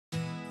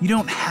You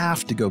don't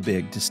have to go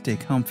big to stay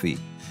comfy.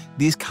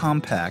 These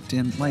compact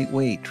and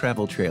lightweight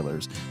travel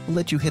trailers will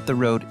let you hit the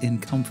road in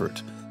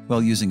comfort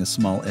while using a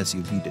small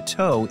SUV to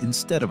tow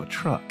instead of a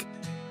truck.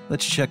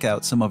 Let's check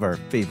out some of our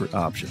favorite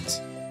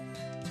options.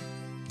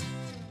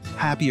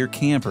 Happier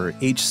Camper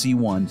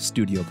HC1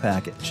 Studio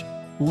Package.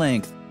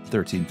 Length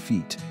 13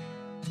 feet.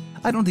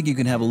 I don't think you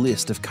can have a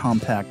list of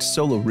compact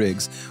solo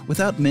rigs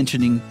without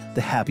mentioning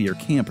the Happier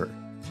Camper.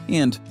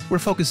 And we're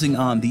focusing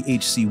on the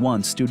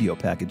HC1 Studio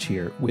Package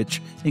here,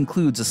 which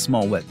includes a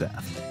small wet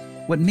bath.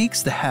 What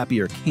makes the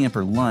Happier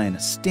Camper line a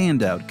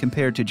standout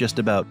compared to just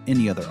about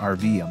any other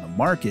RV on the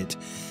market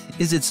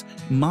is its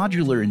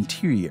modular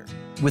interior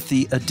with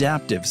the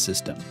adaptive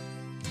system.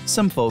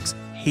 Some folks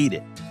hate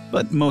it,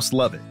 but most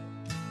love it.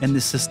 And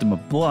this system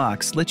of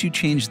blocks lets you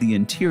change the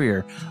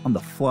interior on the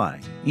fly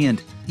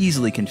and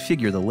easily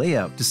configure the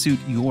layout to suit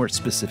your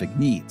specific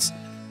needs.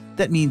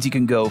 That means you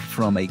can go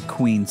from a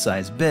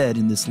queen-size bed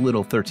in this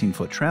little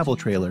 13-foot travel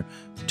trailer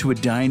to a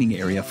dining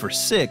area for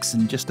 6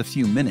 in just a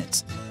few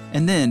minutes,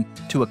 and then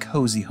to a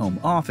cozy home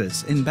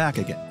office and back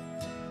again.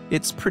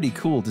 It's pretty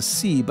cool to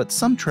see, but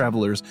some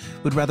travelers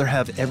would rather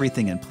have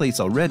everything in place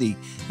already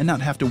and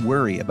not have to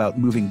worry about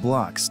moving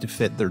blocks to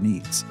fit their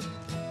needs.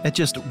 At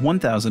just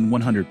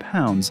 1,100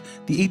 pounds,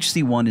 the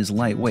HC1 is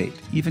lightweight,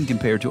 even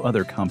compared to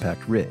other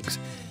compact rigs.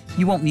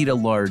 You won't need a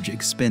large,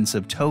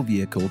 expensive tow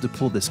vehicle to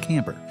pull this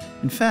camper.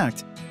 In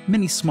fact,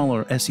 many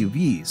smaller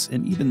SUVs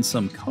and even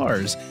some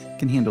cars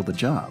can handle the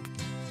job.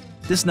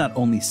 This not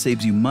only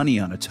saves you money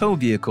on a tow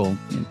vehicle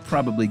and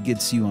probably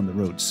gets you on the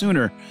road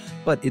sooner,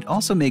 but it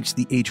also makes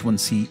the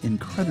H1C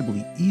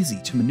incredibly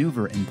easy to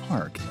maneuver and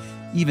park,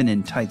 even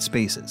in tight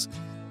spaces.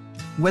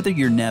 Whether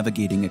you're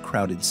navigating a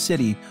crowded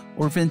city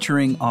or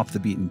venturing off the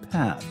beaten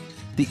path,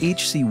 the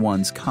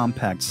HC1's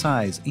compact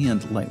size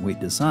and lightweight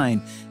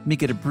design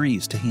make it a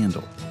breeze to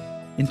handle.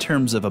 In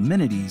terms of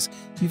amenities,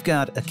 you've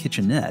got a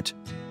kitchenette,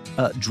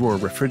 a drawer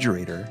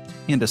refrigerator,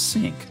 and a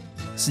sink,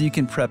 so you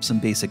can prep some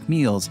basic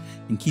meals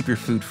and keep your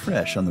food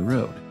fresh on the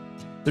road.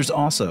 There's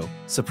also,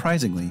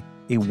 surprisingly,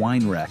 a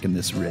wine rack in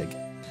this rig,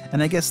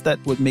 and I guess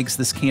that's what makes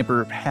this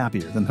camper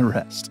happier than the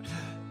rest.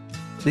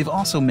 They've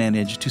also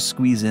managed to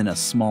squeeze in a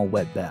small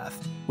wet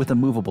bath with a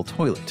movable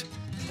toilet.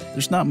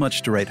 There's not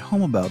much to write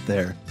home about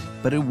there,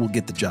 but it will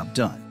get the job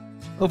done.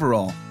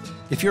 Overall,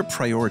 if you're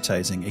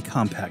prioritizing a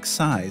compact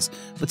size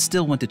but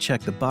still want to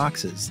check the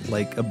boxes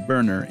like a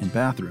burner and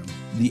bathroom,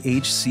 the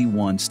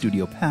HC1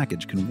 Studio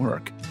Package can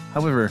work.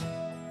 However,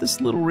 this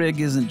little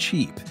rig isn't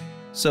cheap,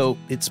 so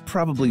it's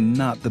probably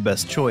not the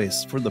best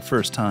choice for the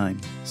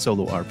first-time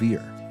solo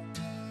RVer.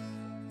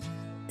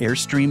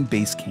 Airstream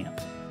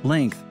Basecamp.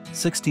 Length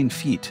 16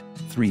 feet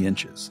 3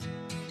 inches.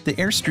 The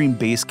Airstream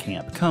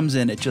Basecamp comes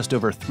in at just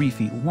over 3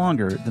 feet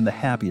longer than the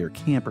Happier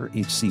Camper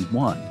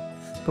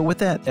HC1, but with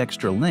that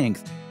extra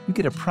length, you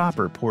get a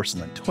proper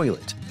porcelain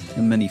toilet,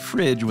 a mini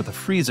fridge with a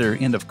freezer,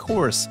 and of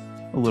course,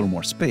 a little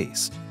more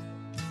space.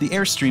 The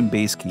Airstream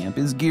Basecamp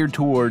is geared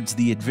towards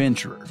the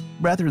adventurer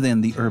rather than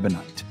the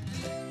urbanite.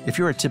 If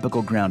you're a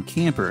typical ground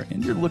camper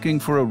and you're looking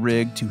for a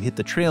rig to hit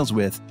the trails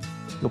with,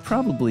 you'll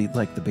probably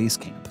like the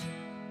Basecamp.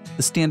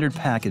 The standard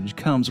package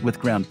comes with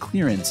ground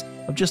clearance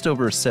of just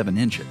over 7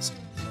 inches,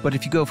 but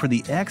if you go for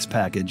the X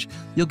package,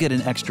 you'll get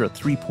an extra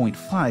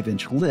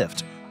 3.5-inch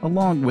lift,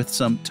 along with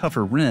some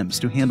tougher rims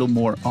to handle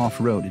more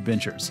off-road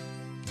adventures.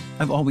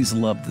 I've always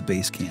loved the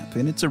Basecamp,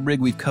 and it's a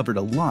rig we've covered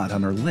a lot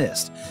on our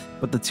list,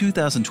 but the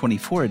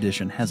 2024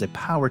 edition has a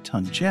power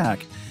tongue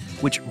jack,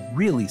 which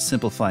really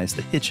simplifies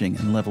the hitching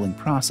and leveling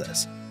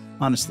process.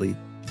 Honestly,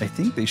 I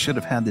think they should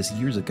have had this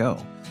years ago,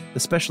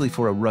 especially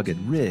for a rugged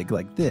rig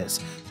like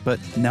this, but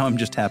now I'm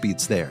just happy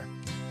it's there.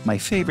 My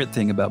favorite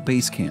thing about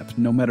Basecamp,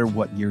 no matter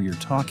what year you're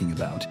talking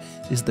about,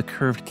 is the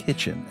curved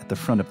kitchen at the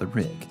front of the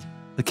rig.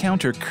 The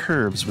counter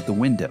curves with the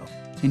window,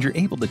 and you're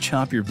able to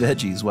chop your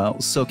veggies while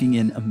soaking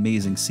in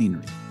amazing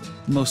scenery.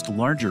 Most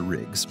larger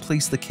rigs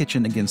place the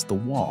kitchen against the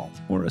wall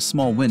or a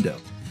small window,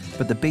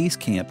 but the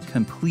Basecamp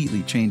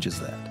completely changes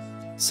that.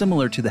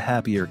 Similar to the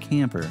Happier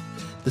Camper,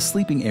 the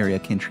sleeping area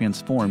can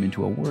transform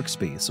into a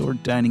workspace or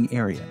dining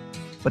area,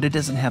 but it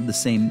doesn't have the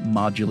same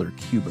modular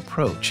cube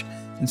approach.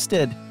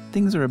 Instead,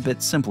 things are a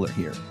bit simpler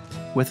here,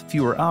 with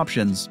fewer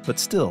options but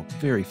still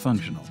very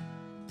functional.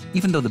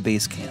 Even though the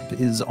Basecamp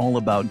is all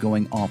about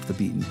going off the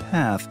beaten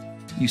path,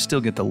 you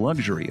still get the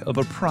luxury of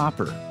a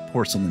proper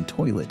porcelain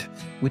toilet,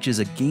 which is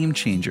a game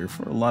changer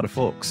for a lot of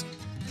folks.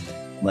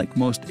 Like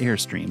most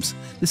Airstreams,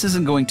 this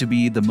isn't going to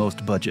be the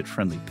most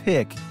budget-friendly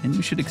pick, and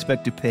you should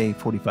expect to pay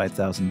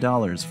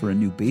 $45,000 for a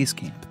new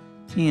Basecamp,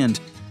 and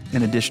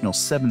an additional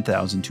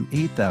 $7,000 to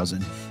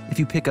 $8,000 if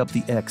you pick up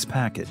the X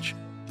package.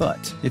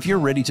 But if you're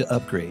ready to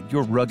upgrade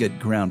your rugged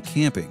ground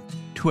camping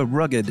to a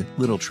rugged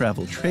little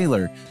travel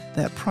trailer,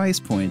 that price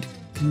point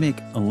can make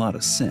a lot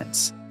of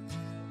sense.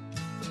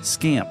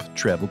 Scamp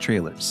Travel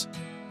Trailers.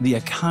 The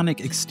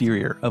iconic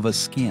exterior of a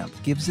Scamp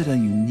gives it a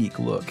unique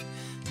look.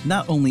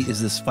 Not only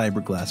is this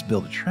fiberglass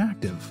build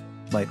attractive,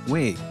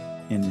 lightweight,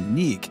 and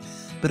unique,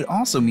 but it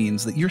also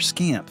means that your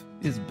Scamp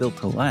is built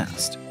to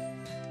last.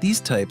 These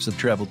types of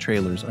travel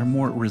trailers are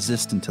more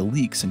resistant to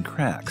leaks and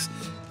cracks,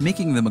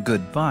 making them a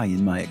good buy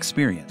in my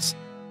experience.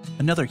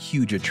 Another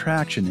huge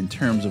attraction in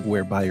terms of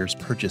where buyers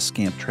purchase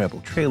Scamp travel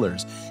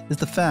trailers is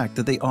the fact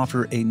that they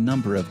offer a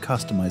number of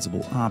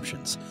customizable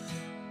options.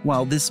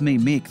 While this may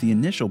make the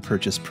initial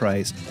purchase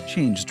price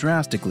change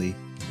drastically,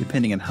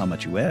 depending on how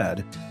much you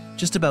add,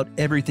 just about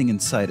everything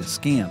inside a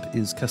Scamp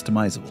is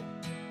customizable.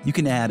 You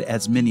can add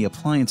as many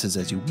appliances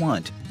as you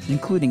want,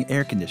 including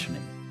air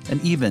conditioning,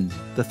 and even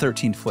the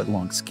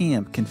 13-foot-long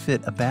Scamp can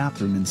fit a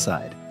bathroom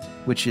inside,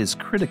 which is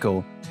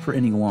critical for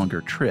any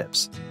longer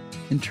trips.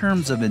 In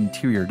terms of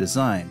interior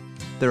design,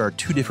 there are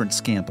 2 different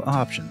Scamp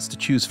options to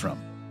choose from.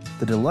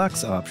 The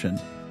Deluxe option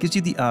gives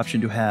you the option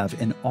to have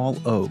an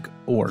all-oak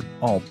or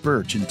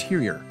all-birch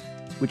interior,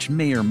 which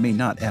may or may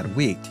not add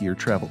weight to your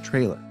travel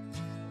trailer.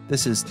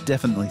 This is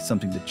definitely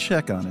something to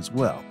check on as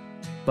well,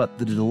 but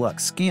the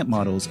Deluxe Scamp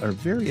models are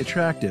very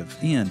attractive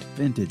and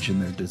vintage in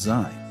their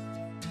design.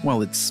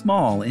 While it's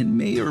small and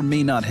may or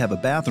may not have a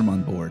bathroom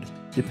on board,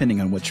 depending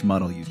on which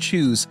model you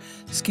choose,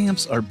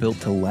 Scamps are built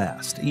to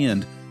last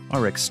and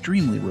are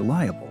extremely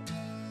reliable.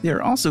 They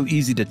are also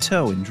easy to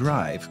tow and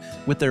drive,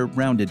 with their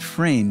rounded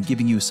frame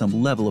giving you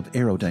some level of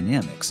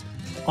aerodynamics.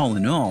 All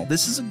in all,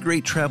 this is a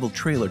great travel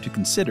trailer to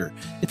consider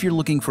if you're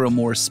looking for a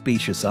more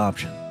spacious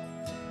option.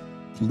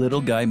 Little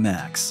Guy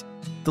Max.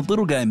 The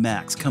Little Guy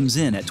Max comes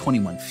in at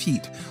 21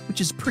 feet, which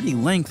is pretty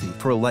lengthy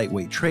for a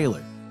lightweight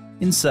trailer.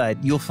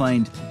 Inside, you'll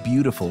find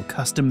beautiful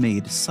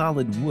custom-made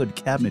solid wood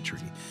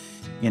cabinetry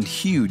and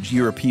huge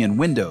European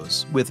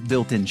windows with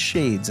built-in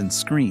shades and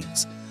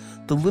screens.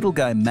 The Little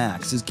Guy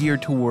Max is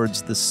geared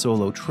towards the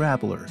solo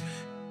traveler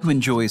who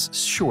enjoys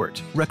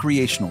short,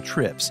 recreational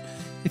trips.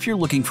 If you're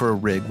looking for a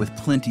rig with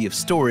plenty of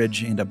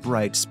storage and a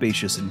bright,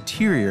 spacious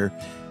interior,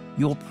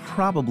 you'll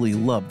probably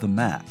love the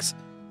Max.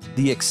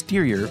 The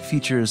exterior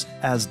features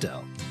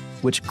Azdel,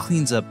 which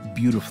cleans up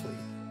beautifully,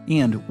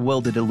 and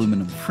welded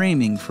aluminum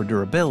framing for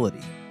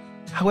durability.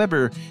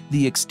 However,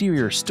 the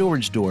exterior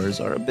storage doors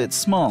are a bit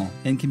small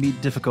and can be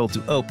difficult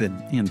to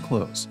open and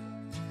close.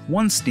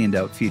 One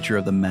standout feature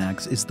of the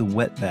Max is the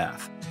wet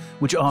bath,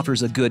 which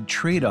offers a good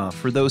trade-off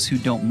for those who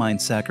don't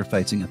mind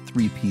sacrificing a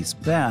 3-piece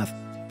bath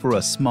for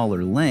a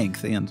smaller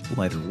length and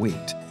lighter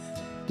weight.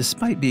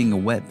 Despite being a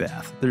wet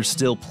bath, there's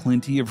still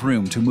plenty of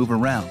room to move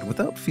around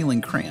without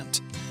feeling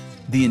cramped.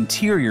 The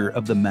interior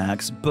of the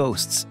Max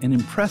boasts an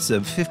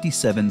impressive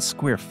 57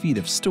 square feet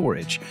of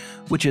storage,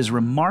 which is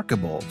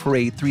remarkable for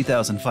a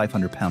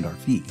 3,500-pound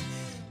RV.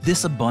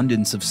 This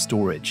abundance of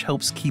storage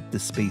helps keep the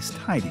space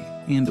tidy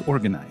and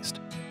organized.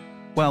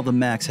 While the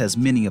Max has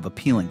many of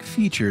appealing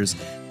features,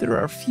 there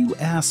are a few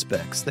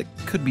aspects that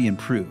could be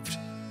improved.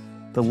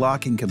 The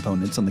locking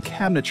components on the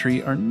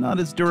cabinetry are not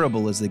as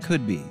durable as they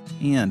could be,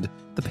 and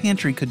the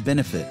pantry could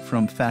benefit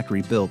from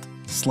factory-built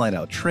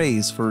slide-out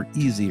trays for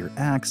easier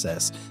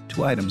access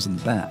to items in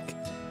the back.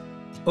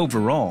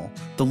 Overall,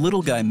 the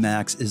Little Guy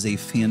Max is a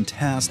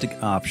fantastic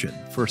option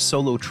for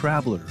solo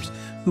travelers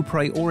who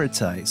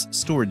prioritize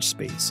storage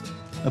space,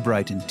 a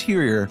bright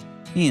interior,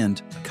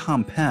 and a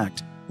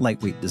compact,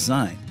 lightweight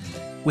design.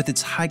 With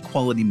its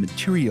high-quality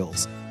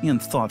materials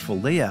and thoughtful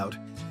layout,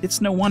 it's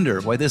no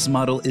wonder why this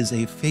model is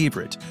a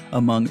favorite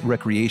among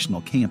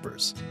recreational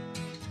campers.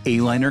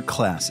 Aliner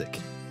Classic.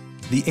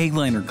 The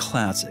Aliner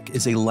Classic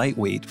is a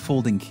lightweight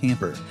folding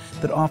camper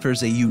that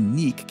offers a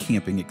unique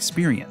camping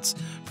experience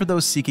for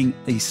those seeking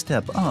a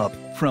step up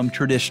from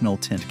traditional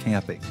tent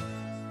camping.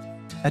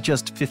 At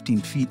just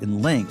 15 feet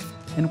in length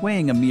and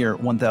weighing a mere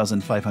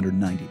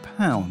 1,590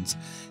 pounds,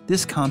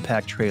 this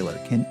compact trailer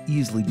can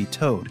easily be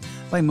towed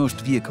by most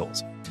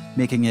vehicles,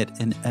 making it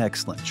an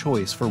excellent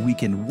choice for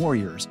weekend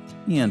warriors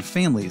and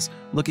families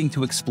looking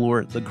to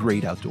explore the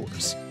great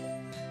outdoors.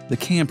 The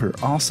camper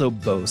also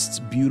boasts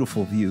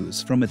beautiful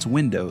views from its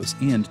windows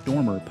and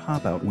dormer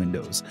pop-out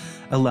windows,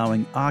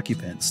 allowing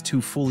occupants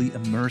to fully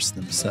immerse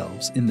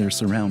themselves in their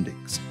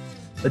surroundings.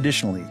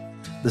 Additionally,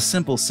 the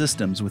simple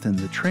systems within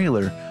the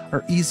trailer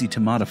are easy to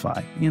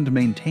modify and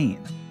maintain,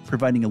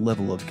 providing a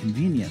level of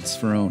convenience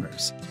for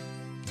owners.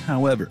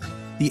 However,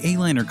 the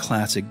Aliner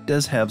Classic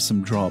does have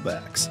some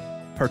drawbacks,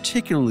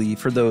 particularly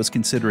for those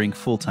considering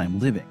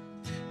full-time living.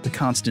 The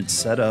constant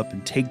setup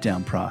and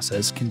takedown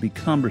process can be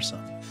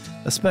cumbersome,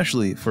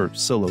 especially for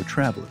solo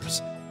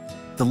travelers.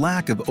 The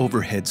lack of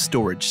overhead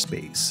storage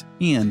space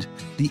and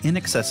the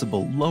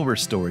inaccessible lower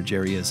storage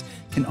areas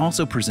can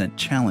also present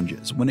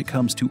challenges when it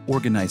comes to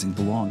organizing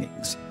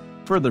belongings.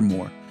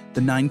 Furthermore,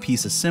 the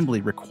 9-piece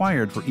assembly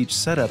required for each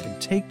setup and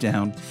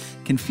takedown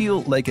can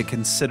feel like a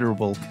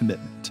considerable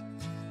commitment.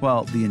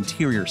 While the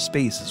interior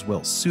space is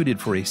well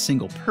suited for a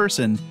single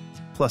person,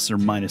 plus or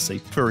minus a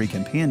furry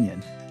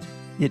companion,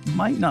 it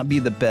might not be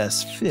the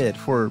best fit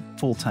for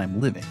full-time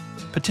living.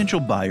 Potential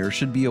buyers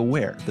should be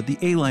aware that the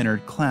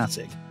Aliner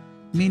Classic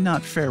may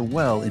not fare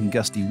well in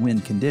gusty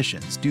wind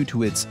conditions due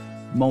to its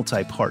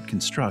multi-part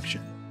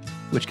construction,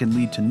 which can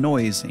lead to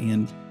noise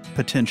and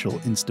potential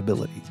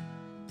instability.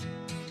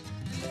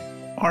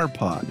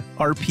 Rpod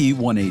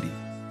RP-180.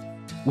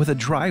 With a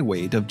dry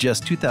weight of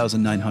just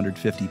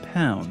 2,950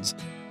 pounds,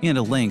 and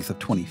a length of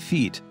 20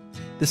 feet,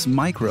 this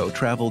micro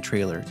travel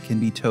trailer can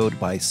be towed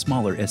by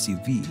smaller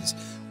SUVs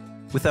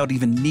without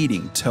even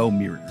needing tow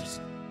mirrors.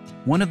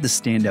 One of the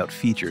standout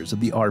features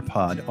of the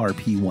Rpod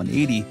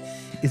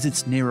RP-180 is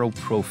its narrow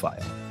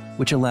profile,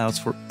 which allows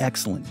for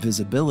excellent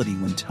visibility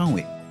when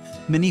towing.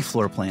 Many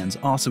floor plans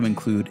also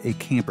include a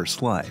camper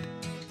slide,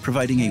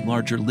 providing a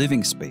larger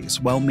living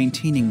space while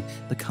maintaining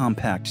the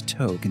compact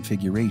tow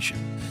configuration.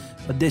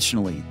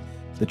 Additionally,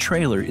 the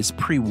trailer is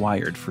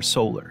pre-wired for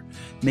solar,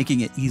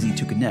 making it easy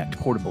to connect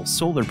portable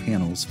solar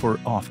panels for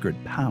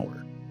off-grid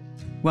power.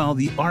 While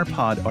the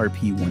Rpod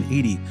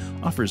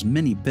RP-180 offers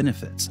many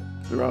benefits,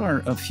 there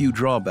are a few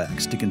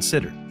drawbacks to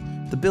consider.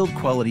 The build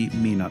quality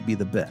may not be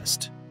the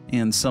best,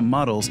 and some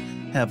models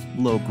have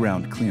low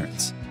ground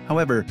clearance.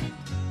 However,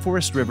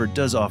 Forest River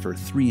does offer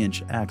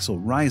 3-inch axle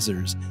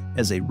risers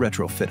as a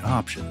retrofit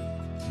option.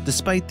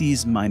 Despite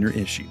these minor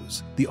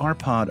issues, the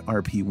Rpod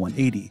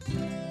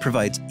RP-180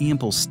 provides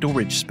ample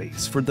storage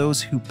space for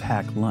those who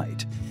pack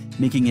light,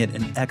 making it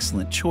an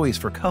excellent choice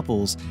for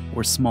couples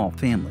or small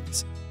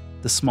families.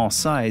 The small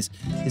size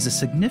is a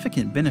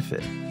significant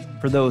benefit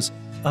for those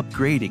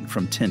upgrading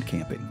from tent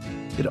camping.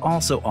 It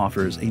also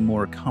offers a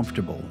more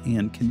comfortable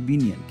and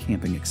convenient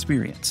camping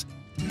experience.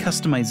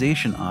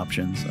 Customization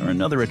options are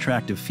another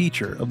attractive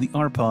feature of the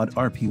Rpod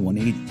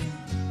RP-180.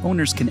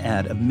 Owners can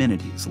add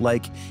amenities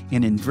like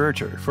an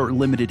inverter for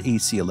limited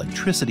AC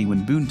electricity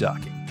when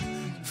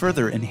boondocking,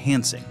 further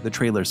enhancing the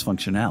trailer's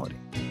functionality.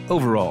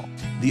 Overall,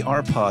 the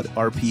Rpod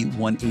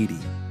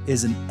RP-180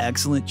 is an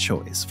excellent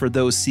choice for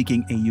those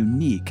seeking a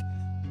unique,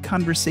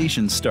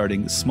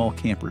 conversation-starting small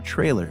camper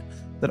trailer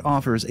that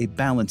offers a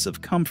balance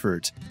of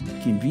comfort,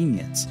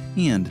 convenience,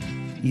 and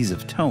ease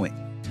of towing.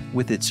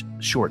 With its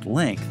short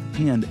length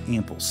and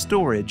ample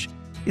storage,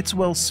 it's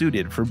well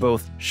suited for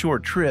both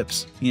short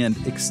trips and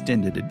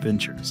extended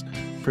adventures,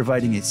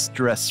 providing a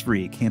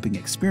stress-free camping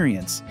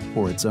experience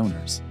for its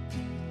owners.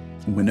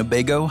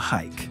 Winnebago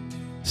Hike.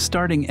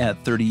 Starting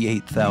at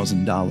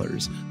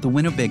 $38,000, the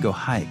Winnebago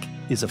Hike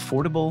is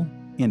affordable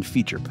and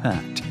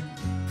feature-packed,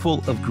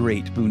 full of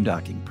great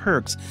boondocking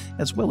perks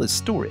as well as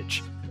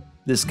storage.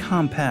 This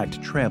compact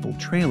travel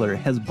trailer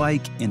has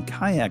bike and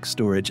kayak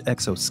storage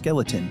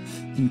exoskeleton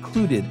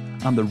included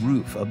on the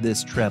roof of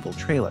this travel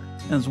trailer,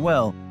 as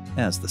well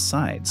as the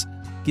sides,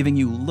 giving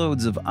you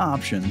loads of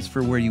options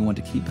for where you want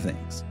to keep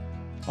things.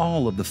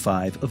 All of the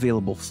 5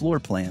 available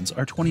floor plans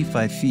are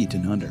 25 feet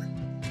and under,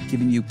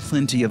 giving you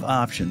plenty of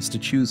options to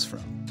choose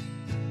from.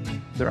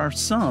 There are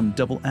some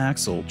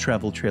double-axle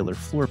travel trailer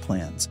floor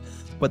plans,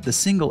 but the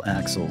single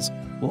axles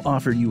will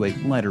offer you a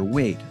lighter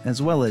weight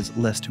as well as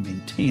less to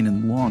maintain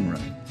in the long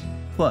run.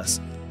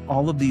 Plus,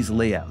 all of these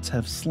layouts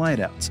have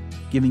slide-outs,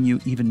 giving you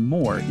even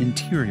more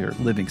interior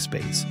living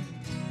space.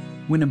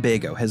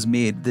 Winnebago has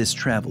made this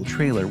travel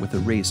trailer with a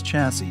raised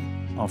chassis,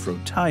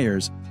 off-road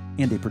tires,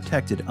 and a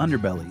protected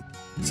underbelly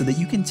so that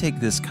you can take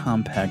this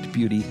compact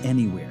beauty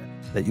anywhere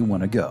that you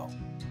want to go.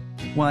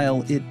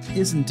 While it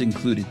isn't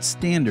included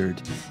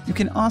standard, you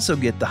can also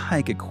get the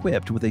Hike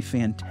equipped with a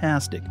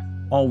fantastic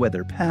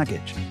all-weather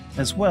package,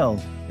 as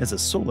well as a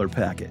solar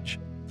package.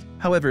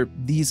 However,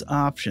 these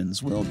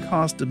options will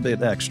cost a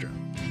bit extra,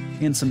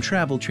 and some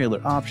travel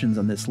trailer options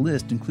on this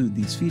list include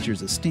these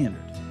features as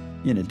standard.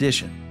 In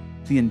addition,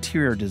 the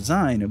interior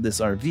design of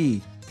this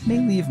RV may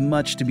leave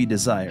much to be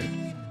desired,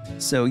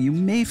 so you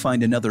may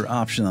find another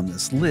option on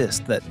this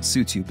list that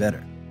suits you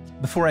better.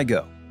 Before I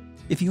go,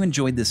 if you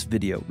enjoyed this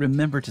video,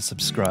 remember to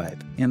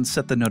subscribe and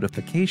set the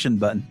notification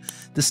button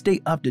to stay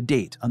up to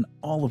date on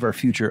all of our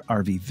future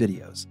RV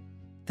videos.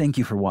 Thank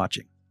you for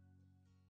watching.